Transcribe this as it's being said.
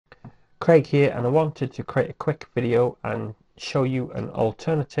Craig here, and I wanted to create a quick video and show you an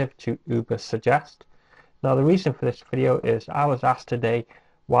alternative to Ubersuggest. Now the reason for this video is I was asked today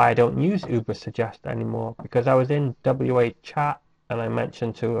why I don't use Ubersuggest anymore, because I was in WA chat and I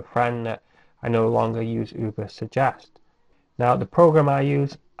mentioned to a friend that I no longer use Ubersuggest. Now the program I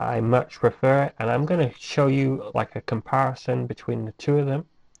use, I much prefer it, and I'm going to show you like a comparison between the two of them.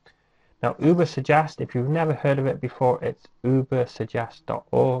 Now Ubersuggest, if you've never heard of it before, it's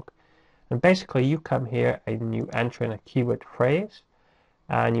ubersuggest.org. And basically you come here and you enter in a keyword phrase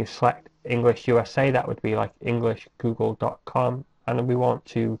and you select English USA. That would be like englishgoogle.com, and we want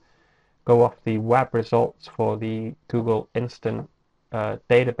to go off the web results for the Google Instant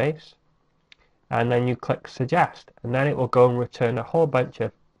database, and then you click suggest, and then it will go and return a whole bunch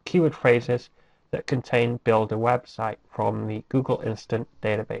of keyword phrases that contain build a website from the Google Instant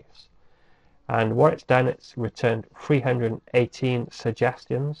database. And what it's done, it's returned 318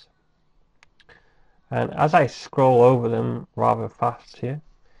 suggestions. And as I scroll over them rather fast here,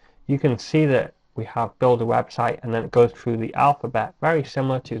 you can see that we have build a website, and then it goes through the alphabet, very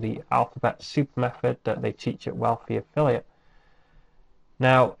similar to the alphabet soup method that they teach at Wealthy Affiliate.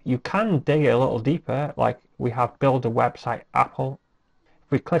 Now you can dig a little deeper, like we have build a website Apple.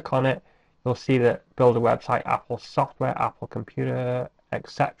 If we click on it, you'll see that build a website Apple software, Apple computer,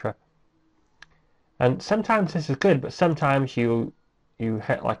 etc. And sometimes this is good, but sometimes you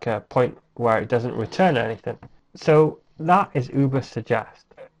hit like a point where it doesn't return anything. So that is Ubersuggest.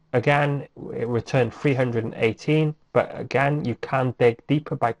 Again, it returned 318, but again, you can dig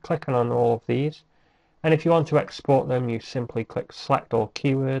deeper by clicking on all of these. And if you want to export them, you simply click select all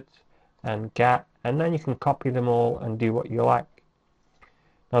keywords and get, and then you can copy them all and do what you like.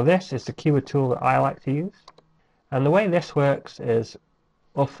 Now this is the keyword tool that I like to use. And the way this works is,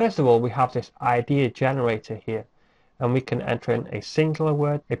 well, first of all, we have this idea generator here, and we can enter in a singular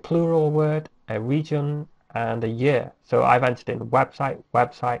word, a plural word, a region, and a year. So I've entered in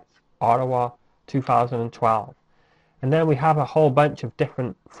websites, Ottawa, 2012. And then we have a whole bunch of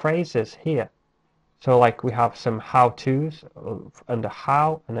different phrases here. So like we have some how-tos under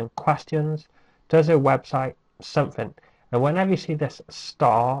how, and then questions, does a website something. And whenever you see this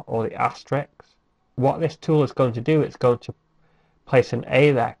star or the asterisk, what this tool is going to do, it's going to place an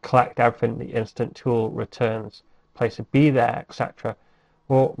A there, collect everything the instant tool returns, place a B there, etc.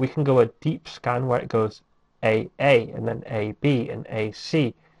 Or we can go a deep scan where it goes A, and then A, B, and A,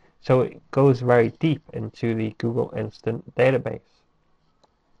 C. So it goes very deep into the Google Instant database.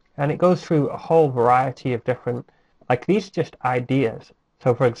 And it goes through a whole variety of different, like these are just ideas.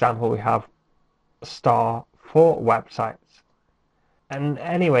 So for example, we have star for websites. And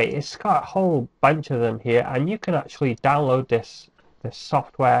anyway, it's got a whole bunch of them here, and you can actually download this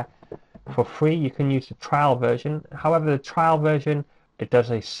software for free. You can use the trial version. However, the trial version, it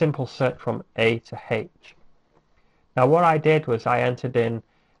does a simple search from A to H. Now what I did was I entered in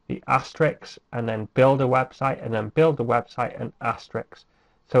the asterisks and then build a website, and then build a website and asterisks.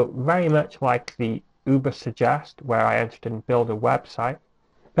 So very much like the Ubersuggest where I entered in build a website.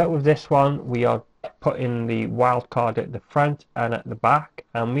 But with this one, we are putting the wildcard at the front and at the back,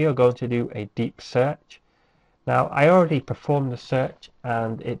 and we are going to do a deep search. Now I already performed the search,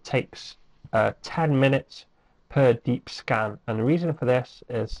 and it takes 10 minutes per deep scan, and the reason for this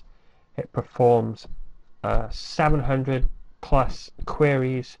is it performs 700 plus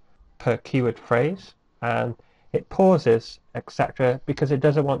queries per keyword phrase, and it pauses, etc., because it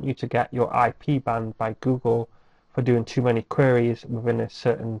doesn't want you to get your IP banned by Google for doing too many queries within a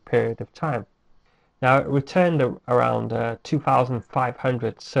certain period of time. Now it returned around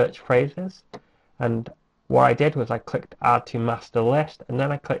 2,500 search phrases, and what I did was I clicked add to master list, and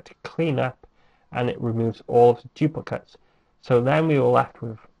then I clicked clean up, and it removes all of the duplicates. So then we were left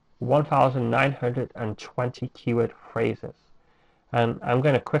with 1,920 keyword phrases. And I'm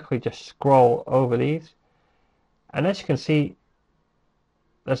going to quickly just scroll over these. And as you can see,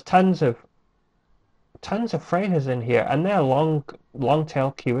 there's tons of phrases in here, and they're long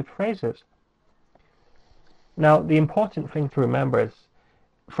tail keyword phrases. Now the important thing to remember is,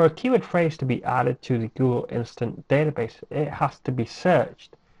 for a keyword phrase to be added to the Google Instant database, it has to be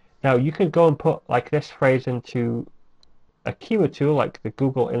searched. Now you could go and put like this phrase into a keyword tool like the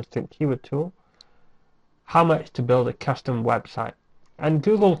Google Instant keyword tool, how much to build a custom website, and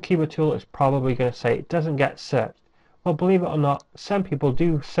Google keyword tool is probably going to say it doesn't get searched. Well, believe it or not, some people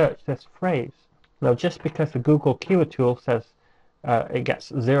do search this phrase. Now just because the Google keyword tool says it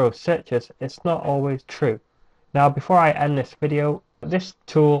gets 0 searches, it's not always true. Now before I end this video, this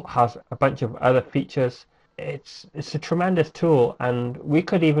tool has a bunch of other features. It's a tremendous tool, and we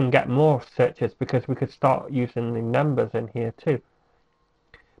could even get more searches because we could start using the numbers in here too.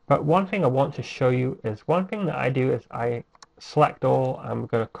 But one thing I want to show you is one thing that I do is I select all. I'm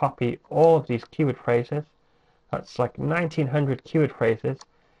going to copy all of these keyword phrases. That's like 1900 keyword phrases.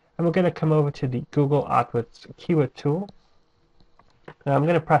 And we're going to come over to the Google AdWords keyword tool. Now I'm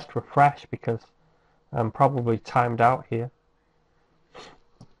going to press refresh because I'm probably timed out here.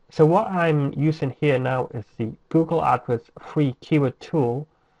 So what I'm using here now is the Google AdWords free keyword tool.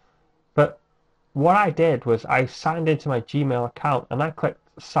 But what I did was I signed into my Gmail account and I clicked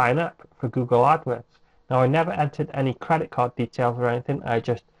sign up for Google AdWords. Now I never entered any credit card details or anything. I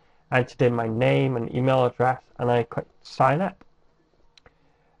just entered in my name and email address and I clicked sign up.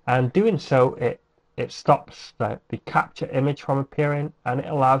 And doing so, it stops the capture image from appearing and it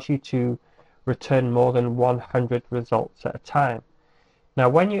allows you to return more than 100 results at a time. Now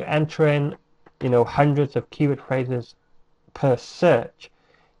when you enter in hundreds of keyword phrases per search,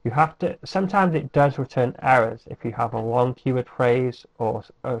 you have to, sometimes it does return errors if you have a long keyword phrase or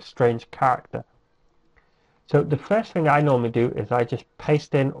a strange character. So the first thing I normally do is I just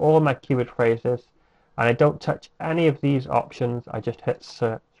paste in all of my keyword phrases and I don't touch any of these options. I just hit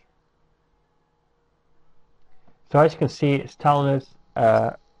search. So as you can see, it's telling us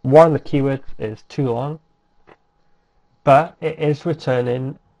one of the keywords is too long, but it is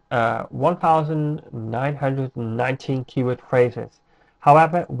returning 1,919 keyword phrases.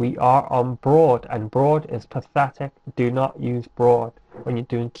 However, we are on broad, and broad is pathetic. Do not use broad when you're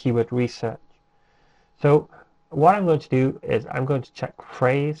doing keyword research. So what I'm going to do is I'm going to check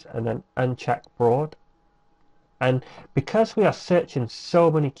phrase and then uncheck broad. And because we are searching so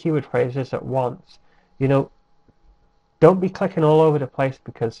many keyword phrases at once, don't be clicking all over the place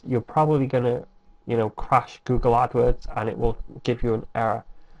because you're probably going to crash Google AdWords and it will give you an error.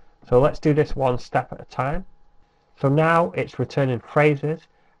 So let's do this one step at a time. So now it's returning phrases,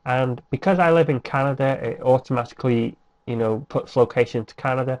 and because I live in Canada, it automatically puts location to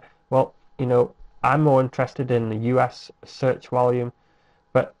Canada. Well, I'm more interested in the US search volume,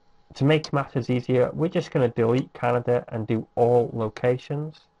 but to make matters easier, we're just going to delete Canada and do all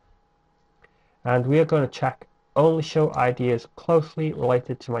locations. And we are going to check only show ideas closely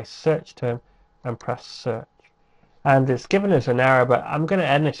related to my search term and press search. And it's given us an error, but I'm going to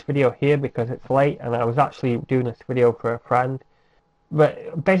end this video here because it's late and I was actually doing this video for a friend.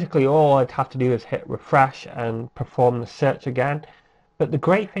 But basically all I'd have to do is hit refresh and perform the search again. But the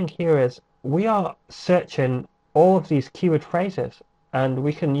great thing here is we are searching all of these keyword phrases and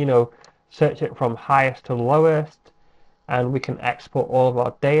we can search it from highest to lowest, and we can export all of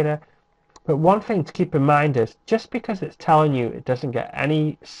our data. But one thing to keep in mind is just because it's telling you it doesn't get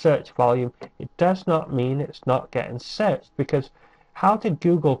any search volume, it does not mean it's not getting searched, because how did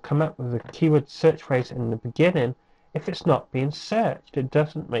Google come up with a keyword search phrase in the beginning if it's not being searched? It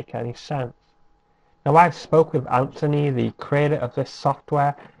doesn't make any sense. Now I've spoke with Anthony, the creator of this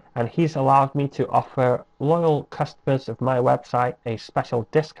software, and he's allowed me to offer loyal customers of my website a special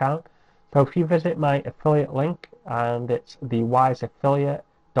discount. So if you visit my affiliate link, and it's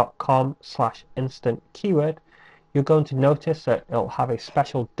thewiseaffiliate.com/instant keyword, you're going to notice that it'll have a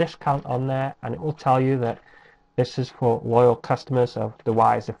special discount on there, and it will tell you that this is for loyal customers of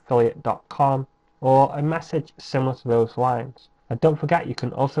thewiseaffiliate.com, or a message similar to those lines. And don't forget, you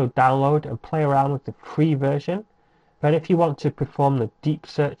can also download and play around with the free version, but if you want to perform the deep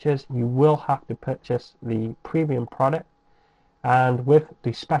searches, you will have to purchase the premium product. And with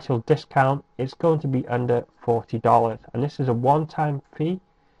the special discount, it's going to be under $40, and this is a one-time fee.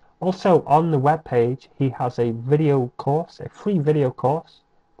 Also on the web page, he has a video course, a free video course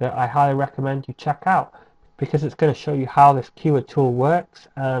that I highly recommend you check out, because it's going to show you how this keyword tool works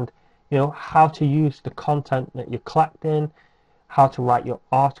and how to use the content that you're collecting, how to write your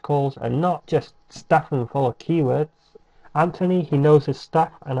articles and not just stuff them full of keywords. Anthony, he knows his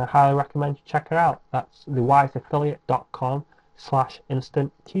stuff, and I highly recommend you check it out. That's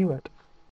thewiseaffiliate.com/instant keyword.